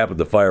saying that what happened,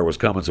 the fire was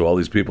coming, so all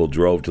these people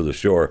drove to the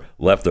shore,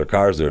 left their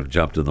cars there, and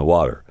jumped in the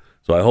water.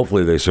 So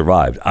hopefully they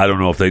survived. I don't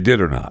know if they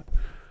did or not.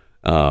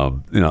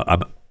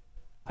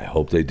 I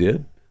hope they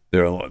did.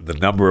 The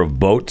number of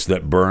boats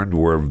that burned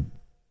were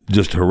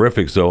just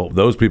horrific, so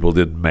those people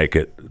didn't make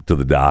it to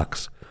the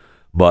docks.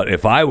 But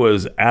if I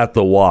was at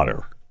the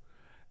water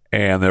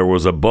and there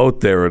was a boat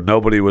there and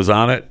nobody was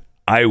on it,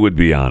 I would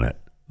be on it.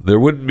 There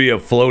wouldn't be a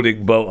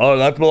floating boat. Oh,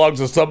 that belongs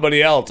to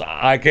somebody else.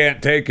 I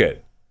can't take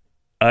it.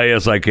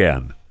 Yes, I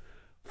can.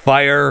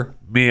 Fire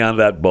me on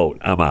that boat.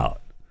 I'm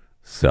out.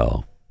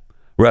 So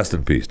rest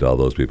in peace to all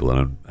those people.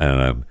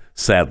 And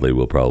sadly,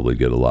 we'll probably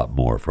get a lot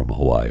more from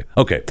Hawaii.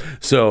 Okay,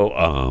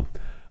 so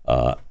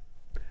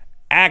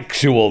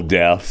actual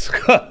deaths,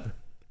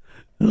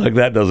 like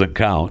that doesn't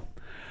count.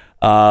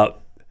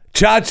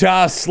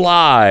 Cha-Cha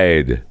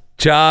Slide,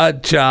 DJ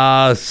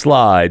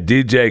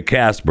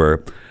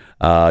Casper,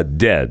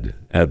 dead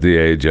at the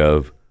age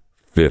of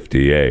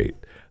 58.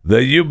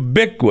 The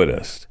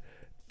ubiquitous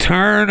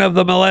turn of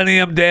the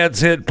millennium dance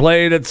hit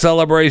played at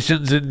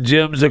celebrations in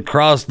gyms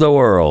across the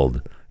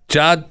world.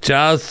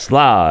 Cha-Cha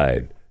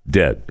Slide.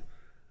 Dead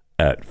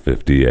at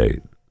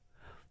 58.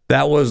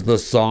 That was the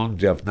song,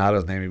 Jeff, not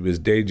his name. He was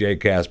DJ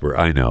Casper.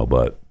 I know,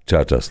 but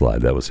Cha-Cha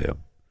Slide, that was him.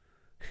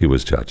 He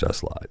was Cha-Cha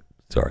Slide.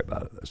 Sorry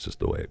about it. That's just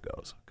the way it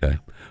goes, okay?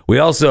 We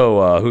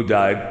also, who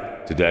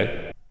died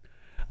today?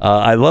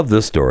 I love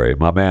this story.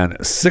 My man,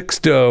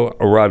 Sixto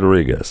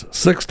Rodriguez.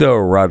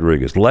 Sixto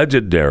Rodriguez,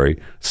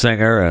 legendary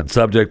singer and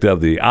subject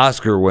of the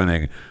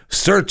Oscar-winning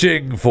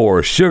Searching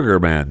for Sugar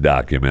Man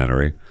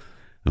documentary.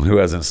 And who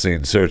hasn't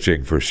seen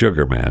Searching for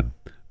Sugar Man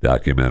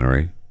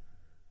documentary?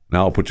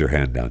 Now put your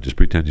hand down. Just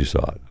pretend you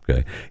saw it,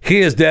 okay? He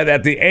is dead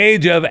at the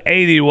age of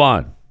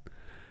 81.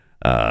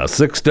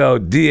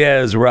 Sixto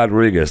Diaz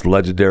Rodriguez,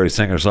 legendary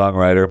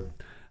singer-songwriter,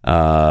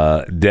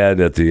 dead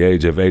at the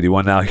age of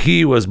 81. Now,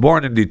 he was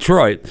born in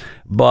Detroit,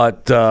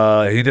 but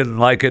he didn't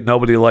like it.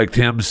 Nobody liked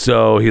him,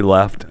 so he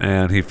left,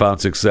 and he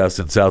found success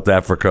in South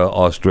Africa,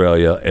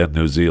 Australia, and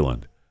New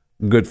Zealand.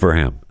 Good for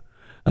him.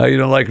 You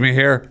don't like me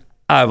here?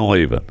 I'm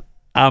leaving.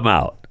 I'm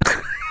out.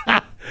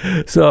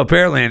 So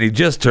apparently, and he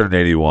just turned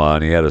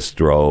 81. He had a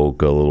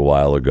stroke a little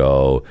while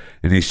ago,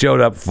 and he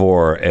showed up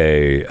for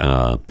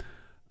a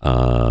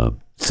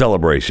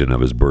celebration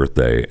of his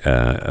birthday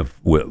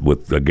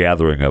with a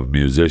gathering of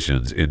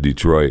musicians in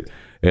Detroit.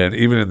 And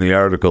even in the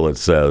article, it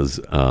says,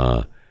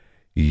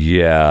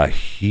 yeah,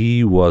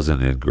 he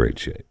wasn't in great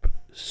shape.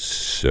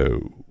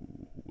 So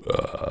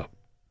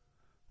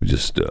we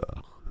just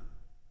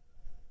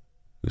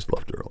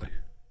left early.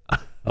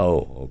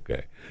 Oh,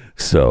 okay.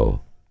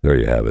 So there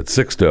you have it.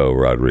 Sixto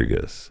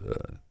Rodriguez,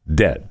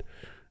 dead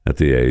at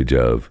the age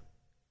of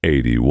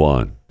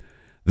 81.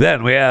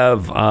 Then we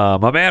have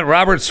my man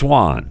Robert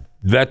Swan,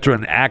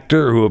 veteran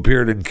actor who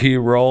appeared in key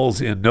roles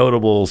in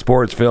notable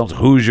sports films,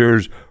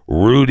 Hoosiers,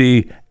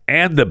 Rudy,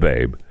 and The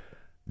Babe,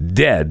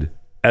 dead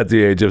at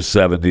the age of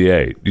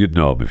 78. You'd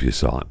know him if you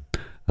saw him.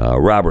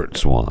 Robert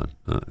Swan,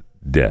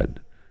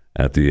 dead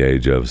at the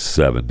age of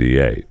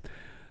 78.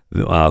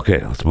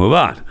 Okay, let's move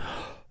on.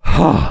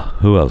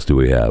 Who else do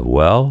we have?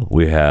 Well,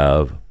 we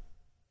have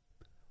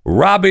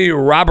Robbie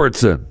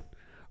Robertson.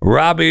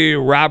 Robbie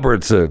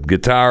Robertson,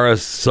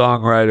 guitarist,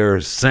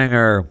 songwriter,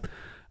 singer,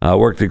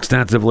 worked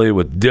extensively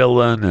with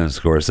Dylan and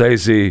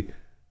Scorsese,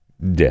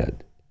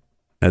 dead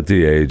at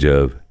the age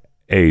of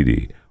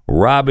 80.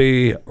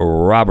 Robbie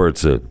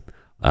Robertson.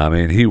 I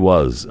mean, he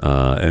was,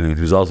 and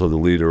he was also the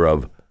leader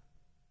of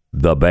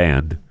The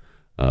Band,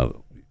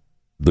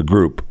 the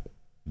group,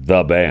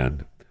 The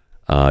Band,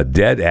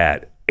 dead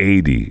at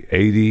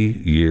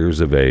 80 years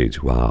of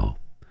age. Wow.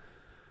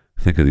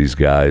 Think of these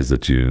guys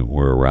that you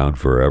were around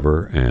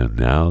forever, and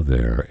now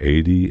they're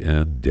 80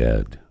 and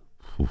dead.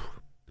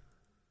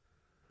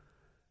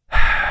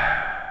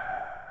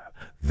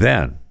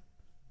 Then,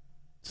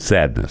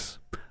 sadness.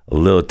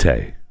 Lil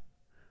Tay.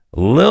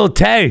 Lil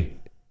Tay,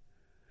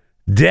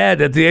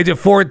 dead at the age of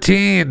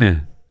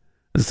 14.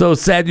 It's so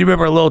sad. You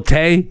remember Lil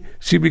Tay?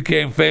 She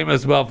became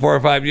famous about 4 or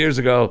 5 years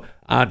ago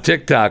on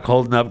TikTok,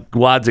 holding up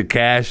wads of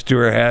cash to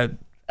her head.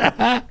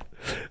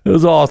 It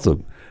was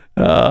awesome.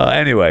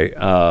 Anyway,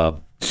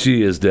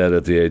 she is dead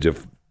at the age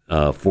of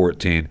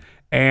 14.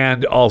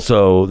 And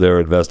also, they're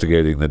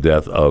investigating the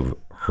death of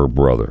her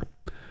brother,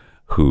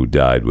 who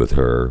died with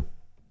her.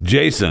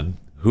 Jason,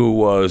 who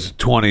was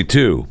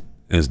 22,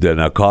 is dead.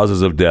 Now,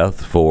 causes of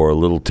death for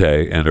Lil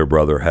Tay and her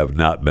brother have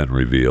not been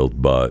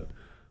revealed, but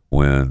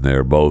when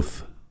they're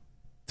both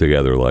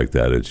together like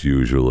that, it's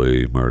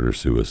usually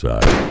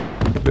murder-suicide.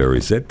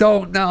 Very sad.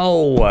 Don't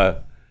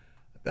know.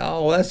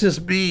 No, that's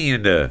just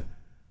mean.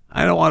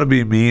 I don't want to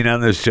be mean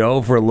on this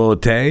show for Lil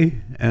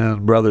Tay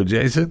and brother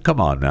Jason. Come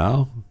on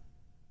now.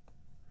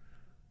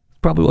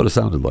 Probably what it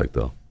sounded like,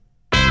 though.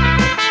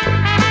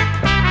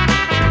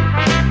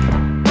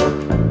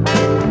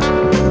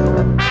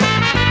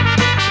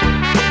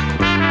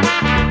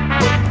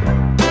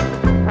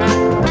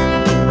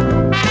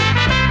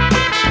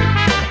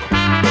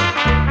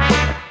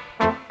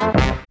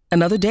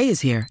 Another day is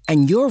here,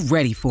 and you're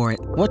ready for it.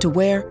 What to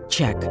wear?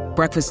 Check.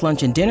 Breakfast,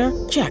 lunch, and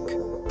dinner? Check.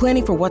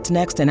 Planning for what's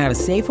next and how to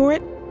save for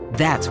it?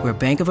 That's where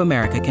Bank of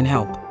America can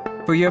help.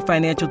 For your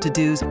financial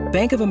to-dos,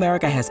 Bank of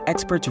America has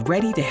experts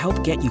ready to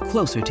help get you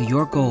closer to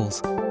your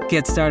goals.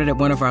 Get started at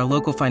one of our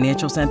local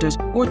financial centers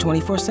or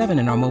 24/7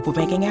 in our mobile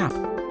banking app.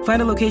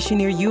 Find a location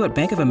near you at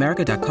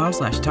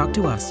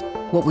bankofamerica.com/talktous.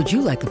 What would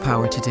you like the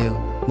power to do?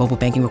 Mobile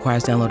banking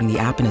requires downloading the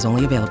app and is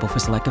only available for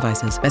select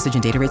devices. Message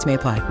and data rates may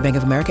apply. Bank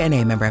of America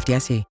N.A., member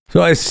FDIC.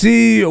 So I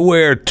see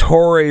where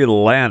Tory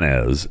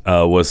Lanez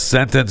was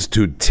sentenced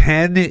to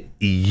 10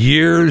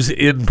 years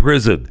in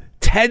prison.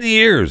 10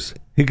 years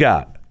he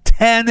got.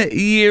 10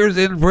 years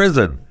in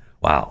prison.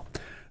 Wow.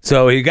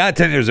 So he got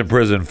 10 years in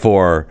prison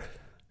for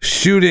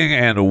shooting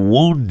and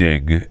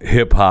wounding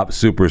hip-hop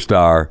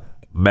superstar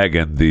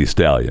Megan Thee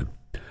Stallion.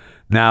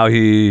 Now,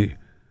 he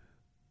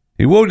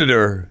wounded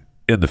her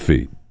in the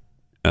feet.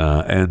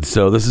 And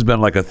so this has been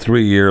like a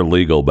 3-year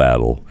legal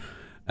battle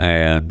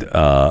and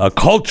a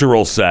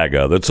cultural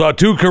saga that saw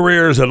 2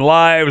 careers and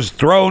lives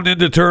thrown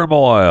into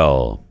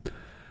turmoil.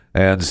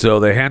 And so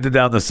they handed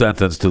down the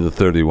sentence to the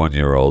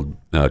 31-year-old,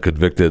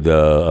 convicted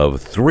of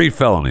 3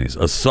 felonies: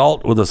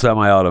 assault with a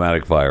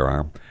semi-automatic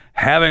firearm,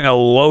 having a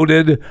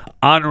loaded,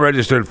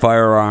 unregistered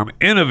firearm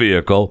in a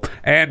vehicle,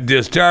 and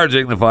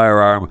discharging the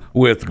firearm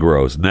with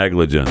gross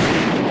negligence.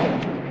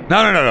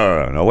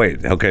 No,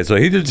 wait. Okay, so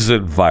he just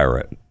didn't fire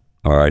it.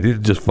 All right, he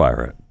didn't just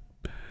fire it.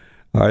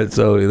 All right,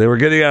 so they were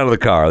getting out of the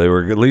car. They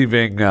were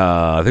leaving,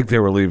 I think they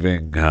were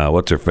leaving,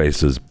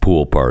 what's-her-face's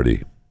pool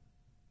party.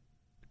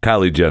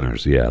 Kylie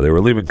Jenner's, yeah. They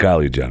were leaving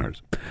Kylie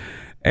Jenner's.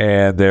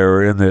 And they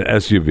were in the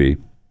SUV.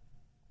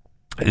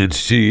 And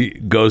she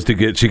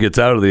gets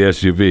out of the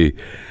SUV.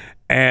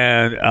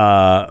 And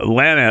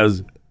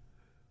Lanez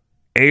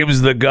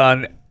aims the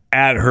gun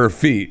at her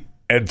feet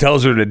and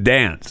tells her to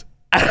dance.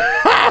 It's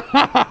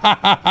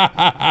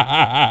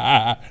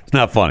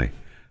not funny.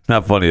 It's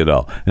not funny at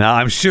all. Now,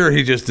 I'm sure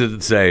he just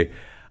didn't say,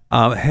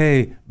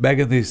 hey,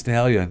 Megan Thee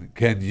Stallion,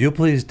 can you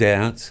please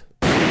dance?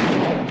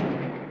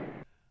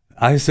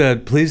 I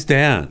said, please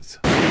dance.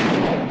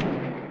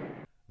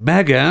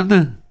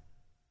 Megan,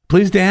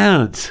 please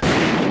dance.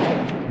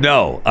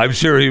 No, I'm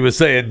sure he was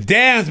saying,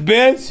 dance,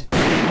 bitch.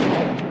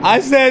 I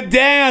said,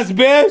 dance,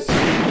 bitch.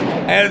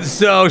 And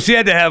so she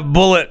had to have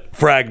bullet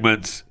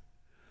fragments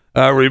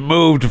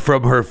removed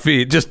from her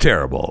feet. Just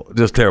terrible.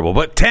 Just terrible.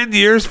 But 10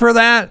 years for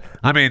that?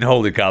 I mean,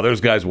 holy cow.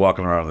 There's guys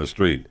walking around the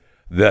street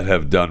that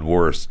have done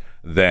worse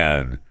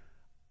than...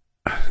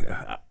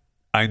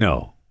 I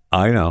know.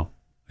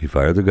 He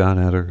fired the gun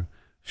at her.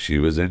 She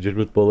was injured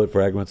with bullet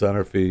fragments on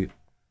her feet.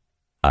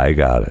 I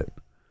got it.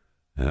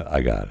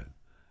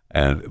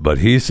 But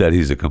he said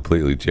he's a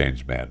completely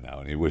changed man now,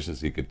 and he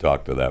wishes he could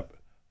talk to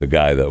the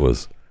guy that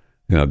was,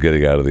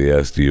 getting out of the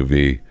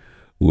SUV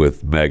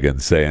with Megan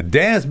saying,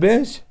 dance,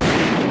 bitch.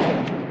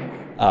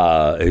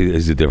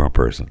 He's a different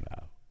person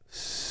now.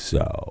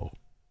 So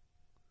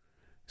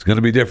it's going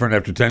to be different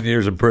after 10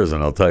 years in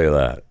prison, I'll tell you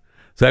that.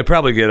 So I'd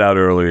probably get out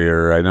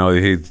earlier. I know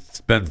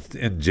he's been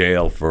in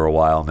jail for a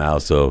while now,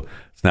 so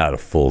it's not a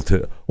full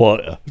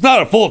it's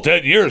not a full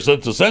 10 years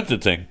since the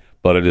sentencing,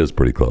 but it is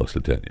pretty close to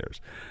 10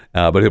 years.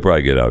 But he'll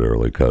probably get out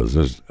early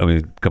because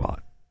come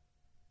on.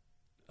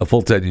 A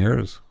full 10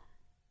 years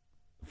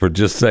for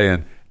just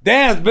saying,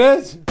 dance,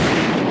 bitch.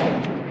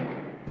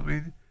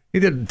 He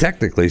didn't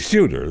technically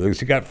shoot her.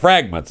 She got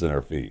fragments in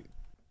her feet.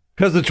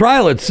 Because the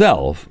trial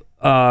itself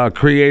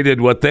created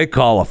what they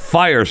call a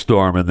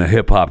firestorm in the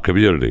hip-hop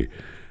community.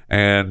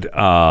 And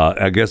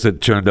I guess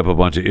it churned up a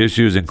bunch of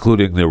issues,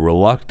 including the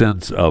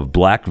reluctance of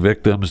black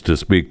victims to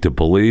speak to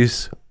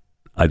police.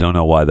 I don't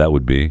know why that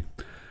would be.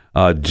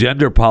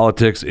 Gender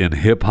politics in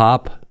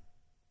hip-hop.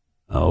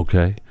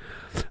 Okay.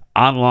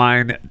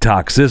 Online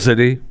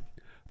toxicity.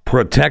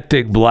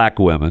 Protecting black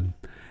women.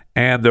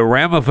 And the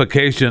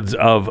ramifications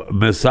of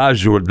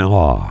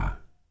misogynoir.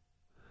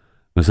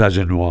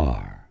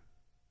 Misogynoir.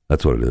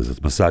 That's what it is.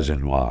 It's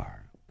misogynoir.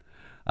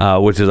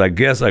 Which is, I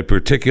guess, a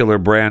particular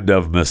brand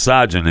of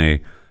misogyny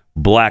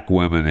black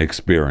women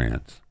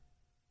experience.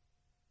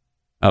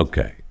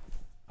 Okay.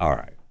 All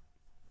right.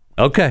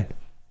 Okay.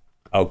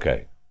 All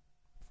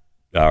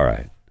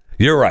right.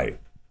 You're right.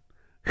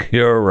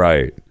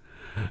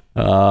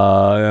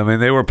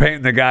 They were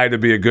painting the guy to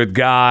be a good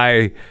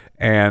guy,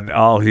 and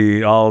all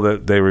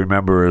that they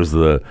remember is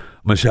the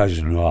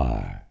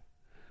misogynoir,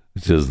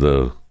 which is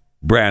the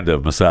brand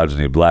of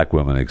misogyny black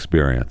women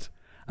experience.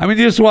 You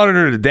just wanted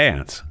her to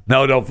dance.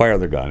 No, don't fire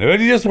the gun. You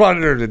just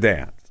wanted her to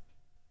dance.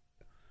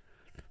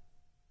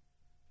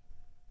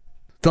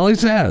 That's all he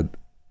said.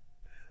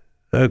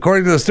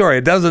 According to the story,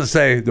 it doesn't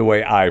say the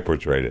way I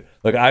portrayed it.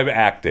 Look, I'm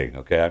acting,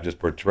 okay? I'm just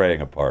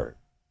portraying a part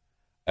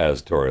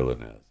as Tory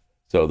Lanez.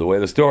 So the way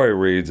the story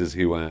reads is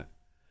he went,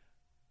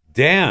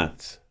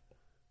 dance.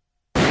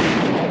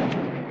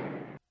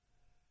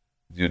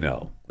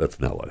 That's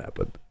not what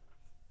happened.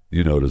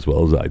 You know it as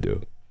well as I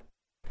do.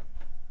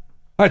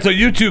 All right, so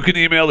you too can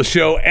email the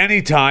show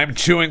anytime,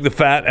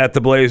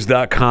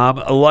 chewingthefat@theblaze.com,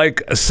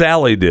 like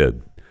Sally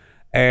did.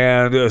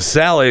 And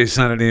Sally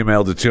sent an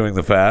email to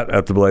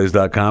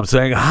chewingthefat@theblaze.com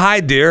saying, hi,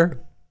 dear.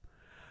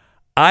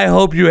 I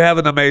hope you have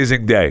an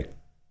amazing day.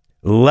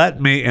 Let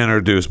me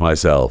introduce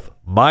myself.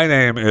 My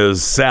name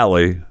is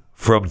Sally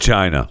from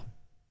China.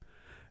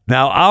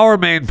 Now, our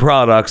main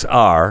products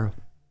are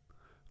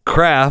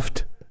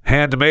craft,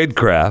 handmade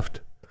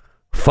craft,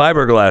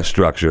 fiberglass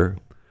structure,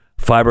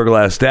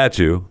 fiberglass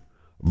statue,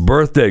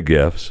 birthday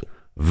gifts,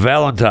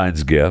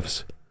 Valentine's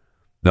gift,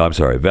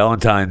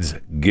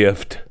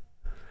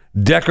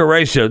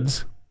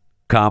 decorations,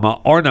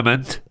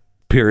 ornament,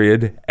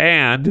 period,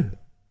 and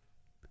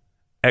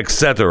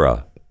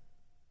etc.,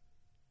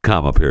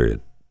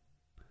 period.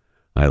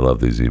 I love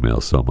these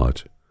emails so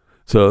much.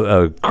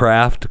 So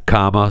craft,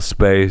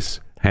 space,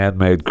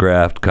 handmade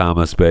craft,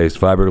 space,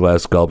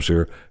 fiberglass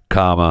sculpture,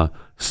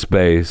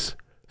 space,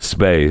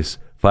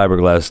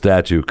 fiberglass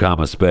statue,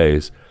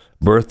 space,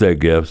 birthday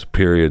gifts,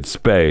 period,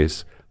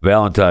 space,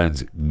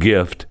 Valentine's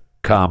gift,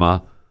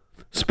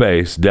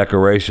 space,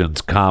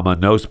 decorations,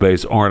 no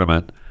space,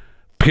 ornament,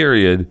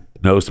 period,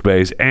 no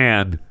space,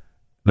 and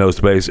no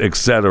space,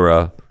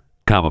 etc.,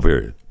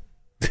 period.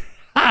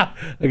 I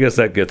guess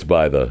that gets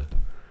by the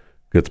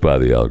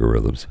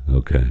algorithms.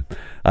 Okay.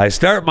 I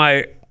start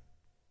my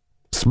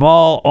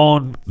small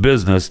owned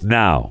business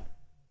now.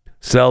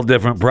 Sell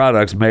different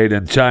products made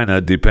in China,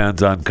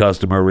 depends on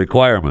customer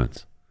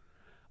requirements.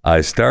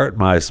 I start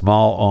my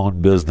small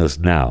owned business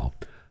now.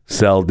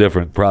 Sell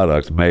different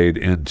products made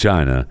in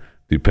China,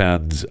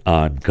 depends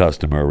on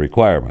customer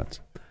requirements.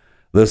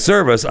 The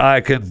service I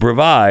can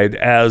provide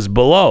as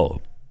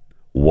below.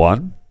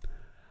 1.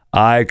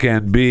 I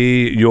can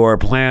be your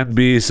Plan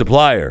B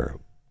supplier.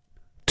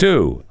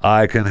 2.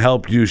 I can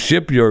help you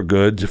ship your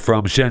goods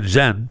from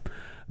Shenzhen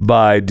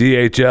by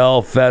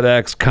DHL,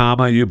 FedEx,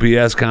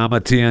 UPS,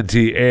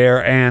 TNT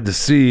Air, and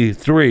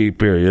C3,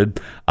 period.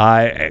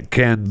 I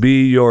can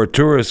be your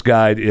tourist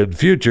guide in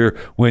future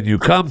when you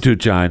come to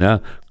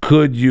China.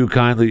 Could you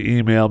kindly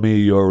email me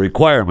your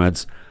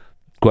requirements? ?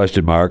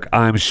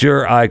 I'm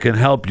sure I can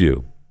help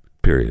you,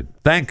 period.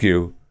 Thank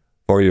you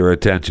for your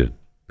attention.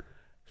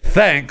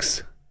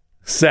 Thanks,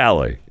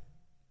 Sally.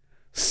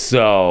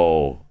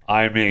 So,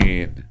 I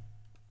mean,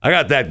 I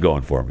got that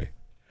going for me.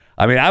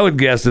 I mean, I would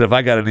guess that if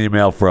I got an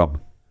email from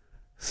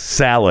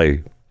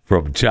Sally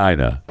from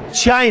China,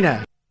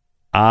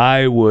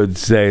 I would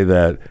say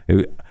that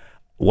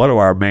one of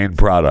our main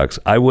products,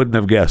 I wouldn't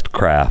have guessed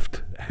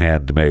craft,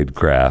 handmade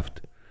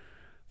craft,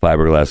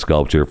 fiberglass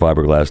sculpture,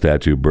 fiberglass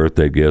statue,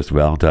 birthday gifts,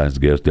 Valentine's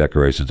gifts,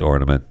 decorations,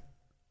 ornament,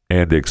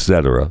 and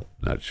etc.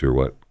 Not sure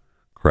what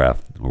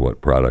craft or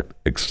what product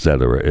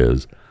etc.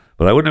 is,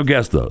 but I wouldn't have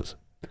guessed those.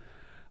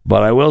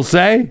 But I will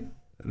say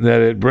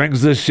that it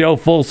brings this show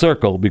full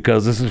circle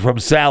because this is from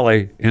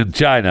Sally in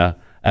China,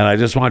 and I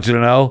just want you to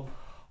know,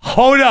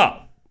 hold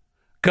up,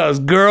 because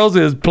girls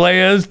is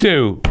players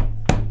too.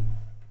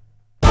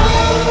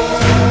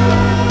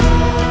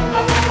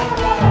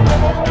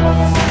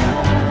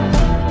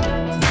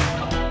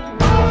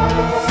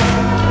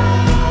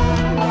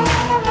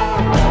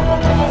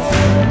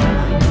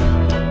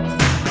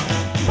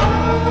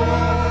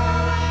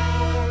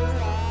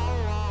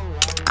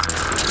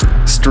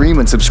 Stream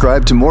and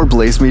subscribe to more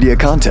Blaze Media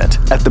content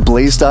at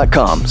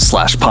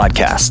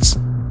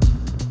theblaze.com/podcasts.